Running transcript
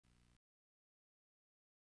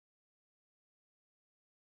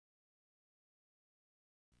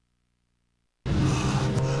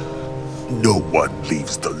No one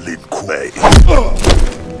leaves the Lin Kuei.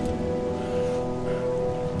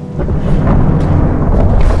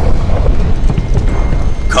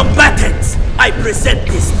 Combatants! I present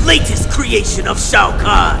this latest creation of Shao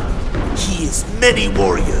Kahn. He is many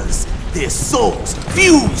warriors, their souls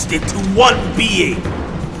fused into one being.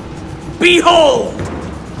 Behold!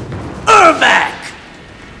 Ermac!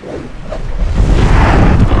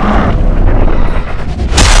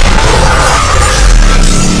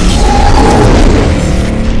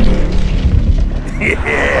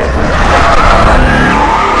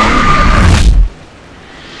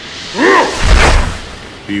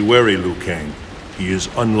 Be wary, Liu Kang. He is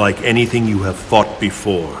unlike anything you have fought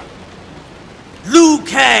before. Liu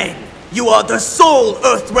Kang! You are the sole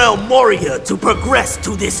Earthrealm warrior to progress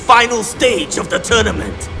to this final stage of the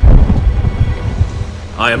tournament.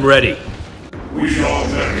 I am ready. We are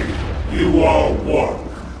many. You are one.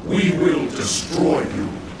 We will destroy you.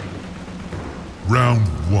 Round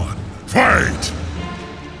 1. Fight!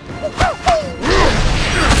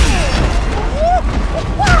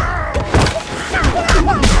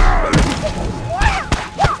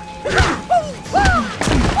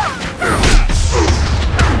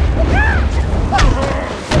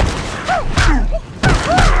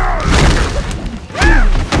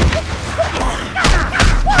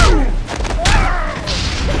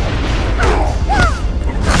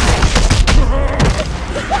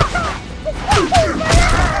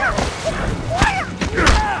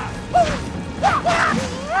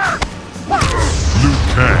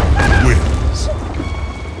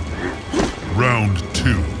 Round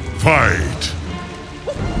 2. Fight!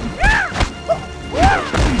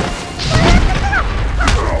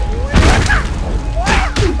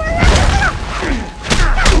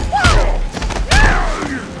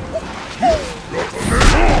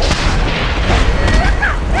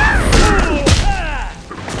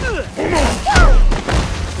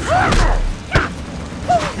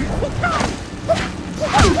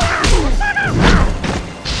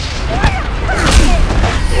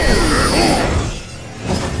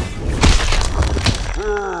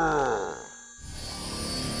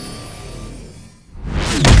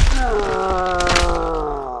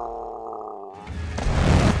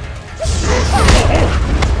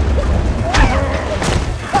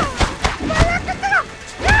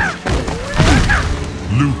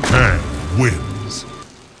 Liu Kang wins.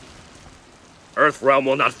 Earthrealm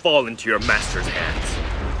will not fall into your master's hands.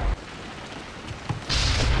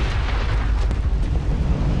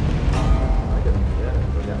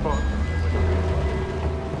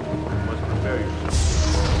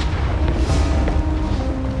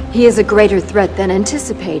 He is a greater threat than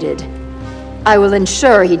anticipated. I will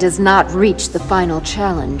ensure he does not reach the final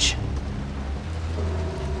challenge.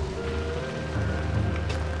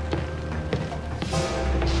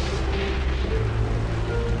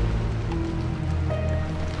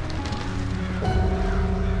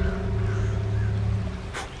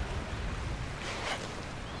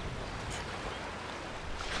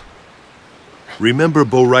 Remember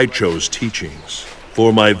Bo' Rai Cho's teachings.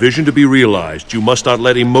 For my vision to be realized, you must not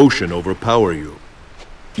let emotion overpower you.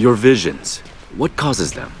 Your visions, what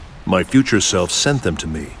causes them? My future self sent them to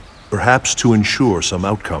me, perhaps to ensure some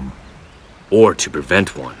outcome. Or to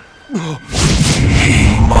prevent one.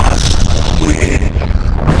 He must win.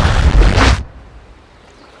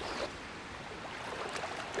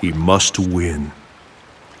 He must win.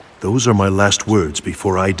 Those are my last words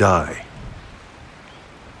before I die.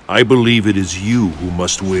 I believe it is you who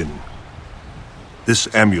must win. This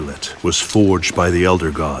amulet was forged by the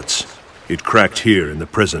Elder Gods. It cracked here in the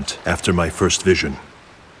present after my first vision.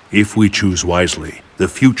 If we choose wisely, the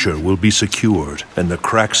future will be secured and the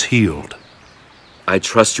cracks healed. I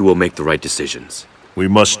trust you will make the right decisions. We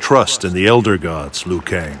must trust in the Elder Gods, Liu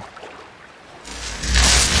Kang.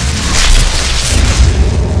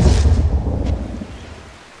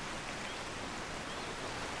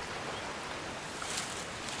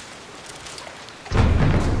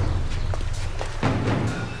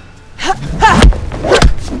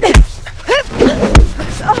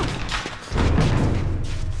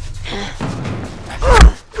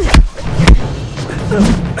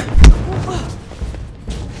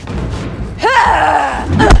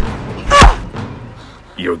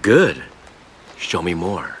 You're good. Show me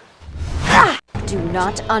more. Do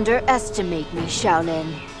not underestimate me,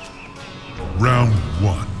 Shaolin. Round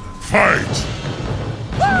 1. Fight!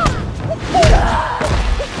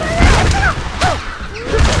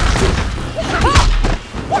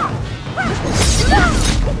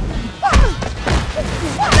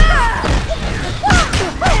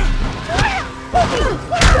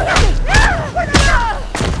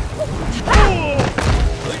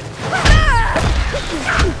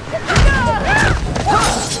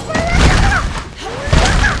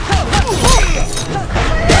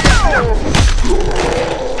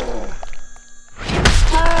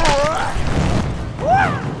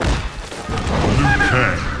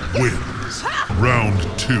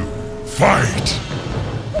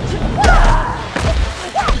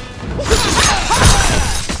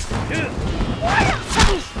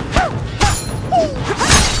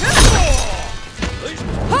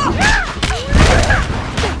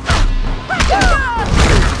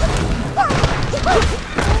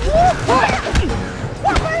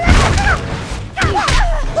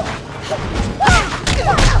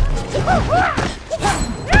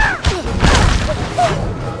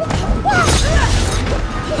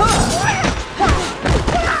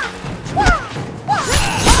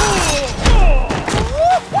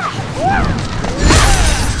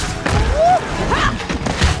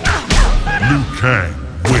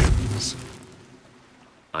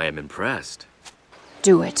 impressed.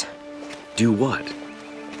 Do it. Do what?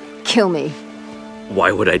 Kill me.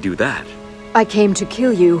 Why would I do that? I came to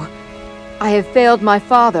kill you. I have failed my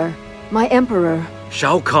father, my emperor.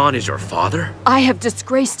 Shao Kahn is your father? I have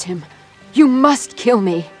disgraced him. You must kill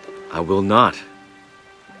me. I will not.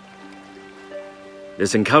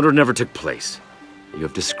 This encounter never took place. You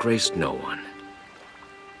have disgraced no one.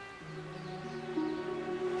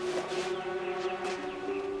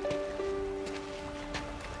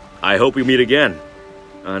 I hope we meet again,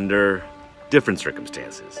 under different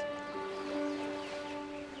circumstances.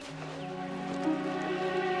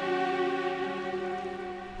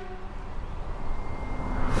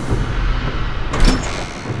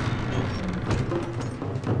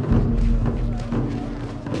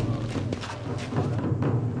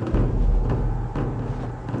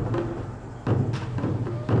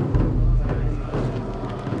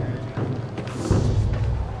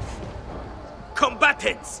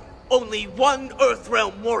 Combatants! Only one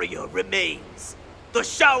Earthrealm warrior remains. The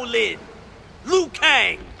Shaolin, Liu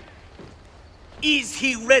Kang. Is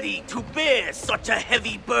he ready to bear such a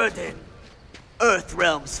heavy burden?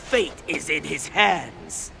 Earthrealm's fate is in his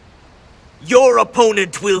hands. Your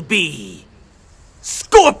opponent will be...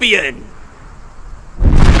 Scorpion!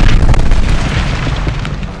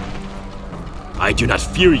 I do not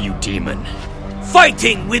fear you, demon.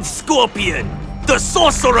 Fighting with Scorpion, the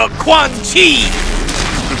sorcerer Quan Chi!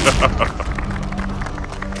 You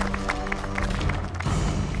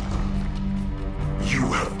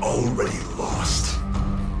have already lost.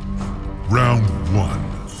 Round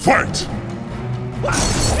 1. Fight!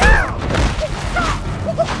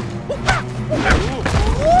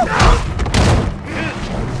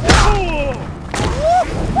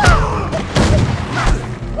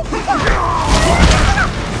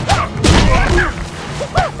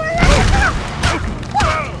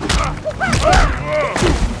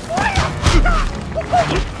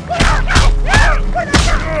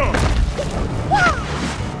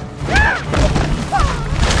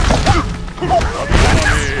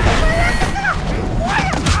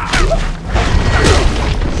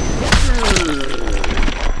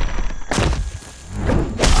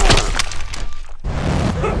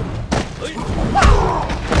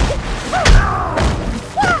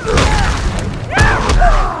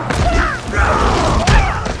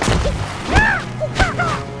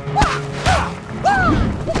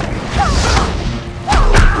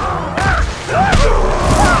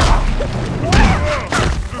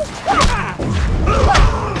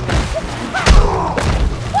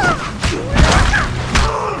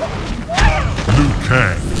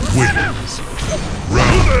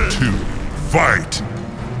 Fight!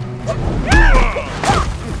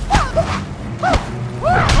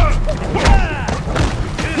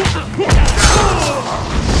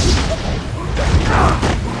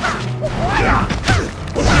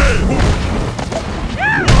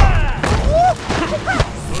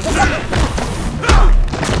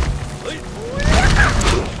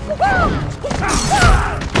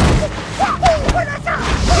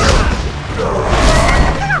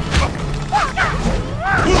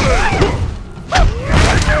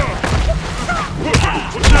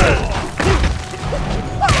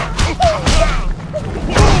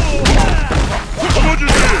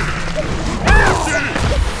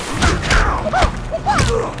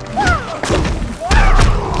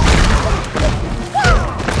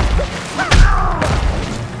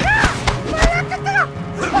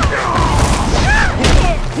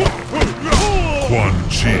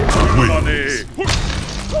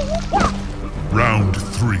 Round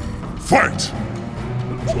 3. Fight!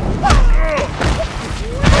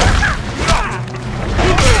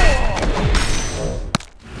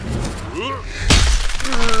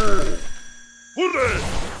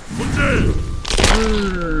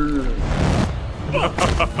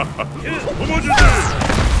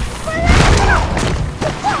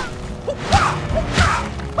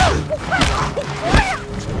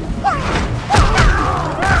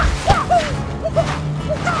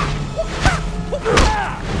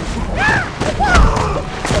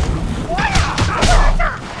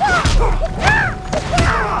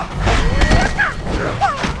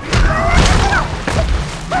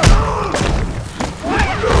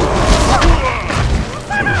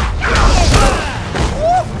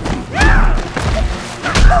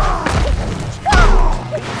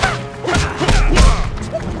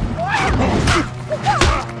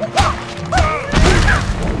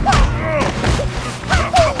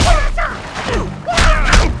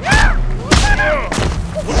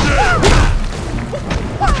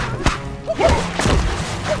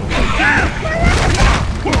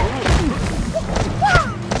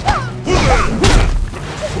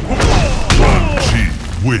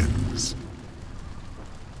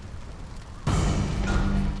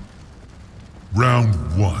 Round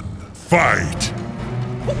 1. Fight!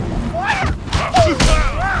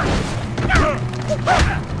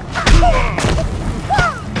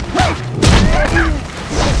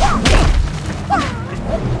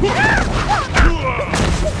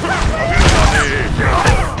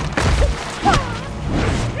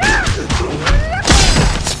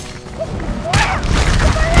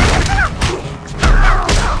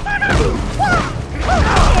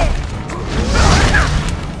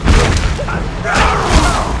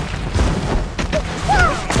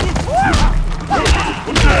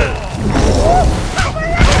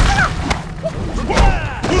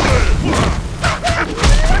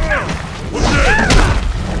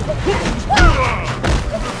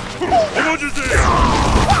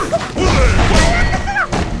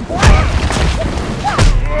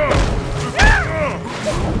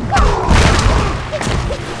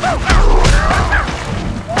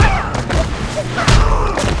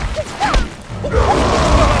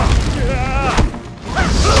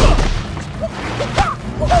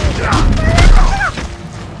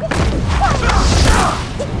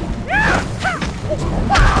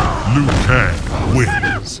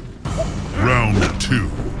 Wins. Round 2.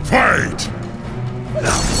 Fight!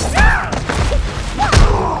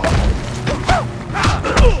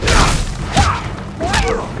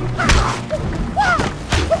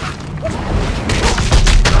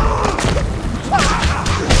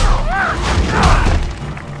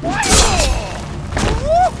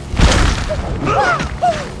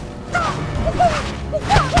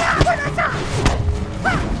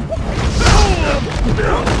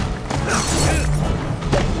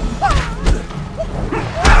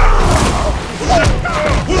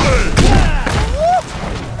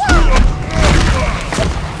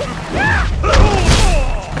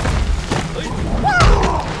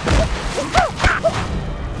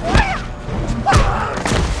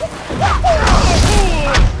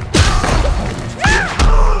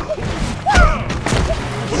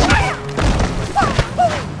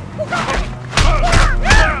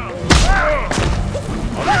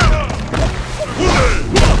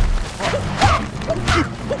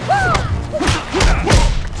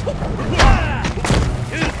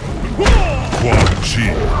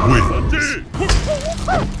 Wins.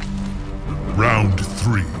 Round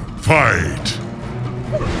 3. Fight!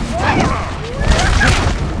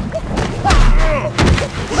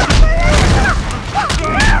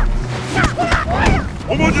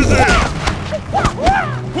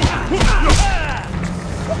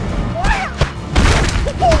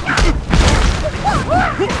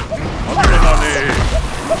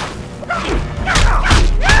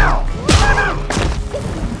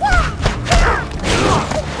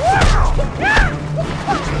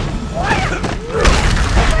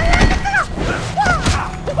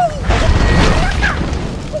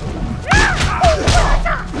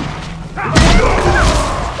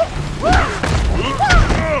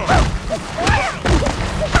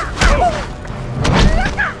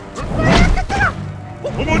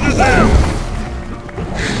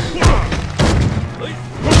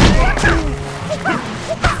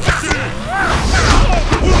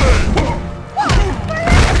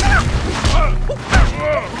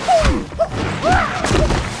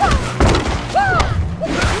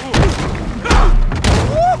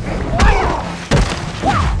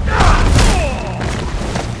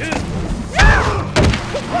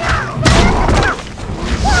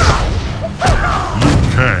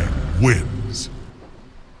 Wins.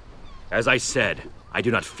 As I said, I do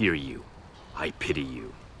not fear you. I pity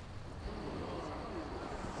you.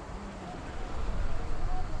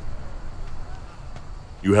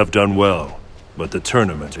 You have done well, but the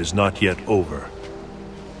tournament is not yet over.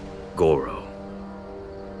 Goro.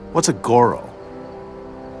 What's a Goro?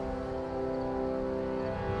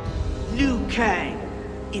 Liu Kang.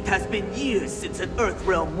 It has been years since an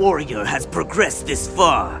Earthrealm warrior has progressed this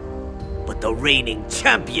far. But the reigning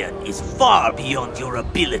champion is far beyond your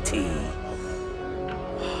ability.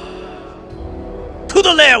 To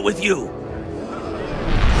the lair with you!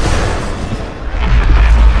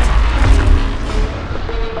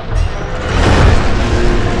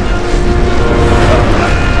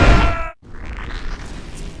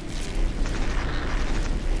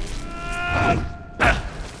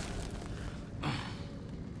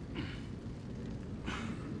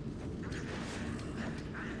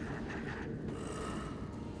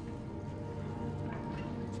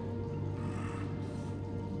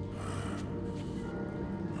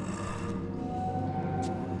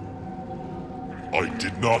 I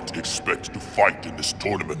did not expect to fight in this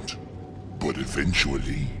tournament, but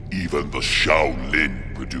eventually, even the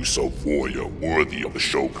Shaolin produce a warrior worthy of the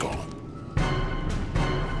Shao Kahn.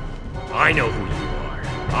 I know who you are.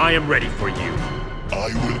 I am ready for you.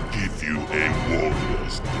 I will give you a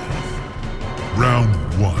warrior's death. Round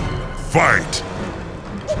 1. Fight!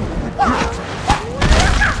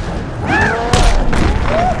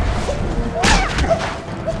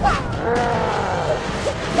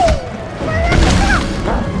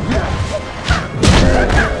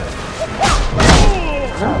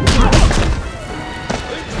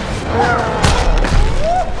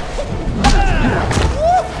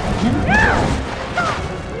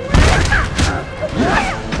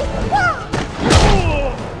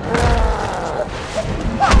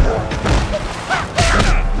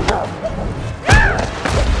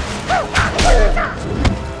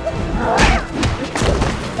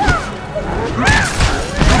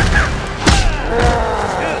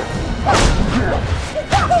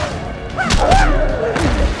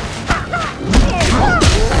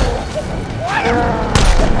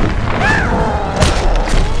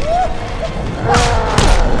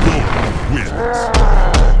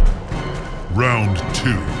 Round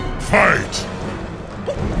 2. Fight!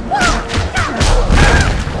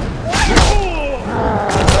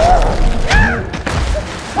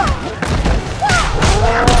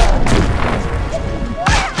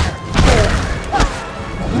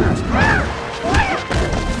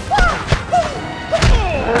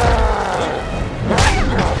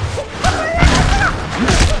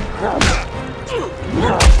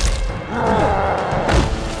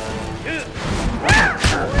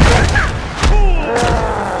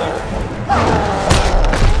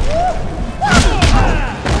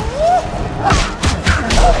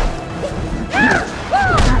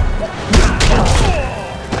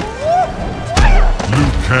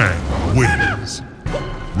 Wins.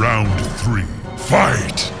 Round 3.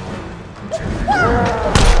 Fight!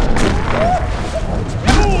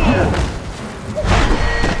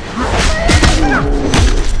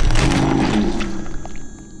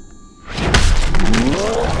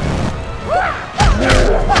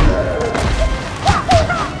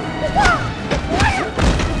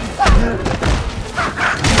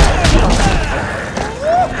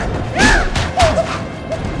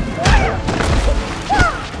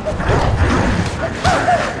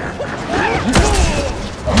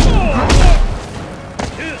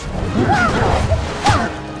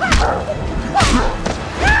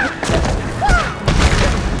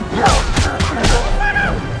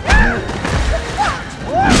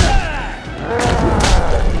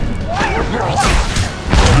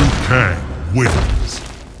 Wins.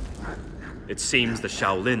 It seems the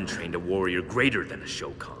Shaolin trained a warrior greater than a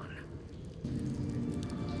Shao Kahn.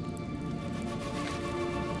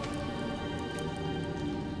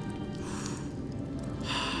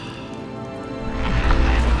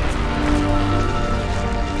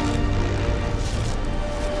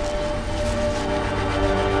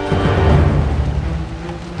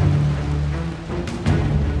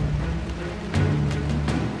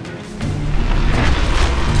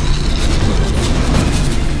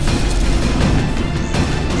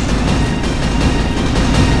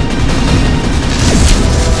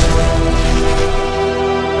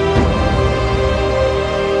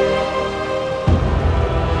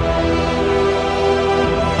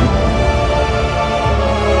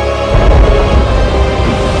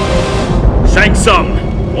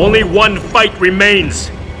 Only one fight remains.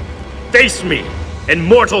 Face me in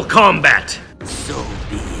Mortal Kombat. So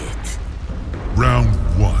be it. Round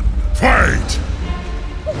 1. Fight!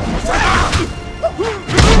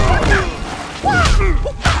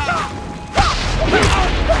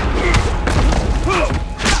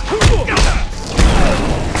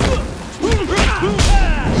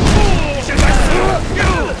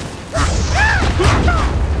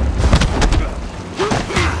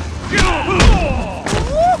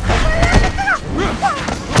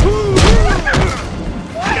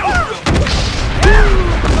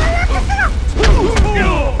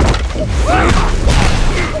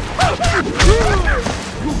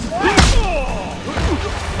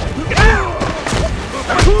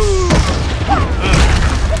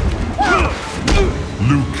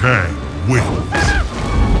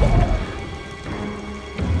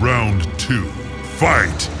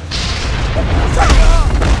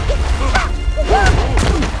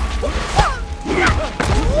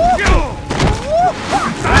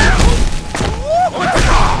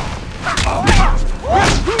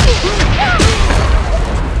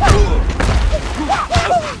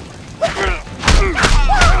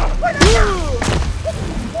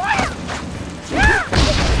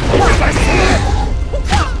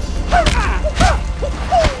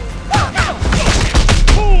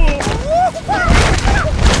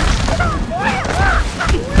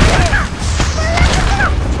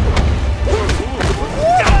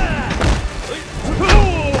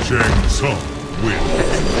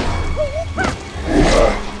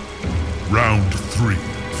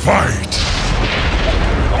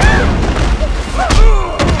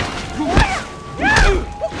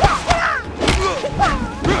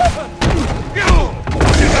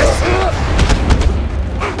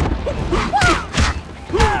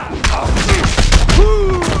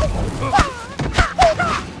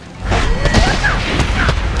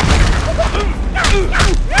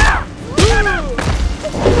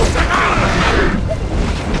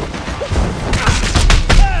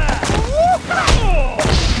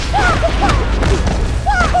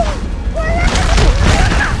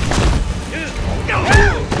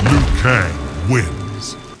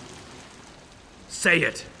 wins. Say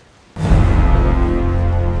it.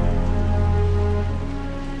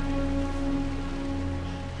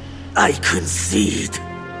 I concede.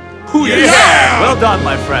 Yeah! Well done,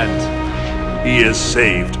 my friend. He has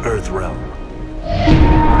saved Earthrealm.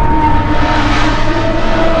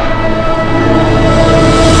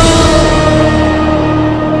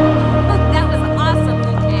 That was awesome,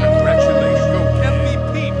 Liu Kang. Congratulations,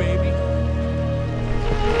 MVP, baby.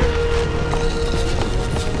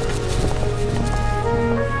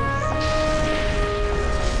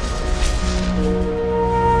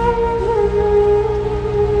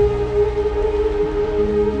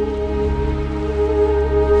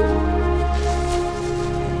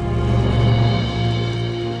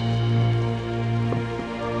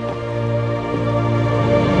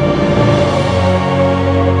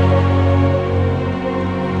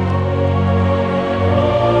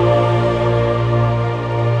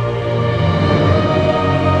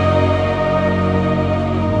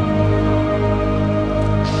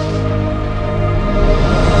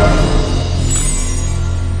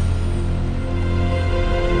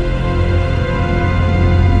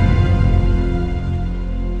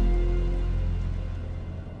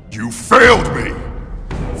 You failed me!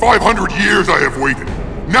 500 years I have waited.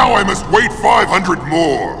 Now I must wait 500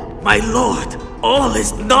 more! My lord, all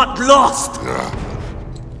is not lost!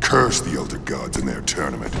 Curse the Elder Gods in their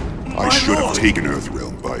tournament. My I should have lord. taken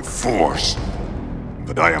Earthrealm by force.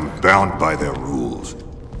 But I am bound by their rules.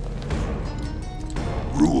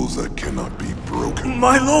 Rules that cannot be broken.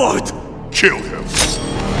 My lord! Kill him!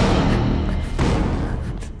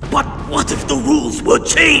 But what if the rules were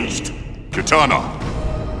changed? Kitana!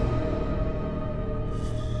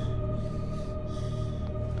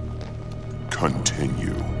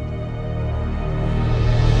 Continue.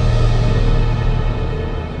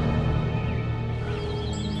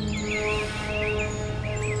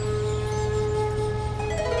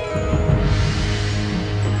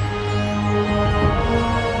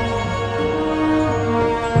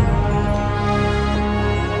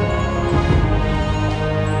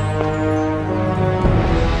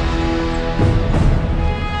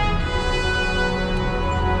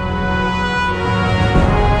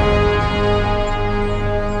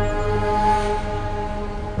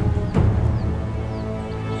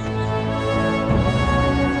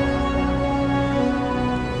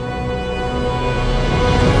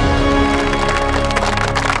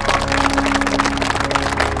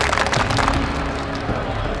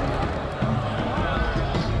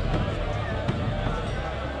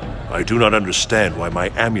 I do not understand why my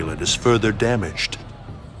amulet is further damaged.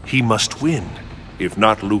 He must win. If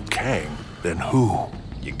not Liu Kang, then who?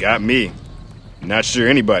 You got me. Not sure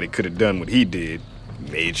anybody could have done what he did.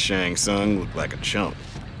 Made Shang Tsung look like a chump.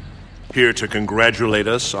 Here to congratulate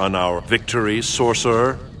us on our victory,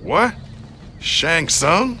 sorcerer. What? Shang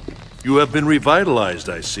Tsung? You have been revitalized,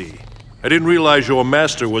 I see. I didn't realize your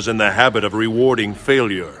master was in the habit of rewarding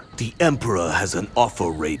failure. The Emperor has an offer,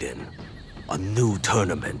 Raiden. A new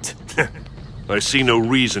tournament. I see no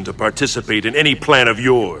reason to participate in any plan of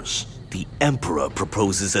yours. The Emperor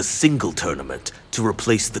proposes a single tournament to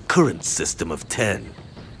replace the current system of 10.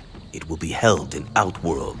 It will be held in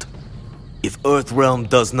Outworld. If Earthrealm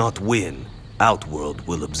does not win, Outworld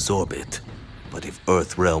will absorb it. But if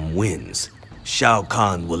Earthrealm wins, Shao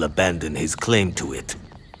Kahn will abandon his claim to it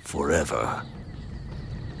forever.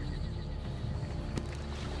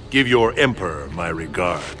 Give your Emperor my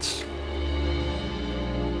regards.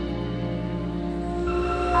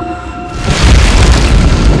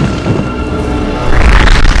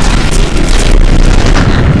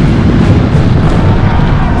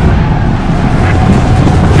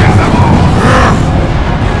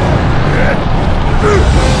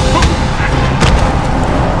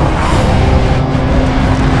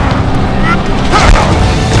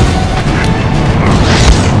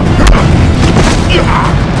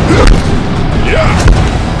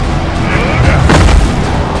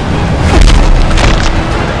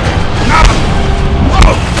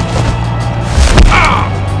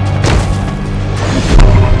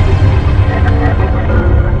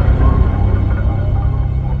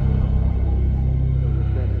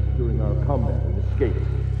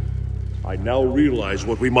 I now realize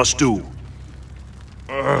what we must do.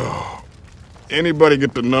 Anybody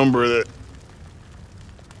get the number of that...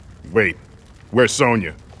 Wait, where's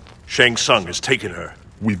Sonya? Shang Tsung has taken her.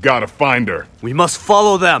 We've got to find her. We must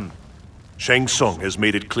follow them. Shang Tsung has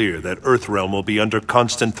made it clear that Earthrealm will be under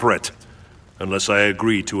constant threat, unless I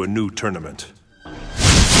agree to a new tournament.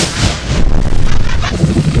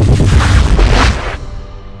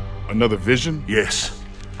 Another vision? Yes.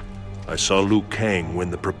 I saw Liu Kang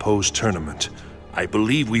win the proposed tournament. I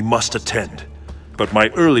believe we must attend. But my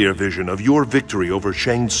earlier vision of your victory over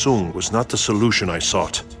Shang Tsung was not the solution I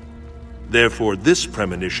sought. Therefore, this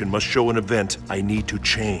premonition must show an event I need to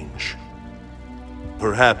change.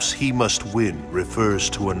 Perhaps he must win refers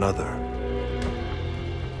to another.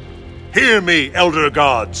 Hear me, Elder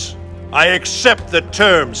Gods! I accept the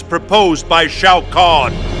terms proposed by Shao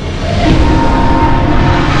Kahn!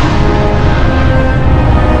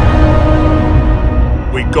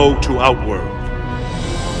 We go to Outworld.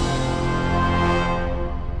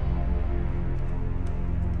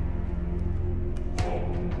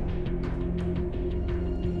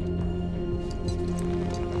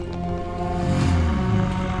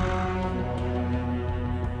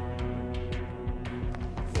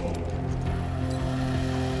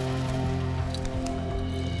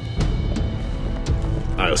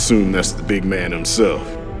 I assume that's the big man himself.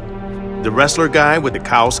 The wrestler guy with the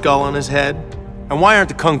cow skull on his head? And why aren't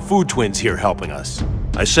the Kung Fu twins here helping us?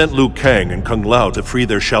 I sent Liu Kang and Kung Lao to free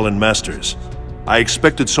their Shaolin masters. I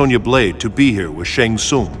expected Sonya Blade to be here with Shang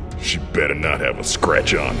Tsung. She better not have a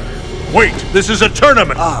scratch on her. Wait! This is a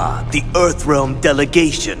tournament! Ah, the Earthrealm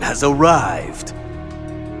delegation has arrived.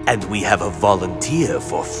 And we have a volunteer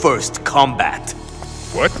for first combat.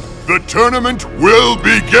 What? The tournament will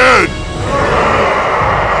begin!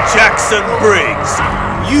 Jackson Briggs,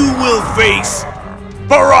 you will face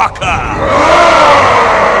Baraka!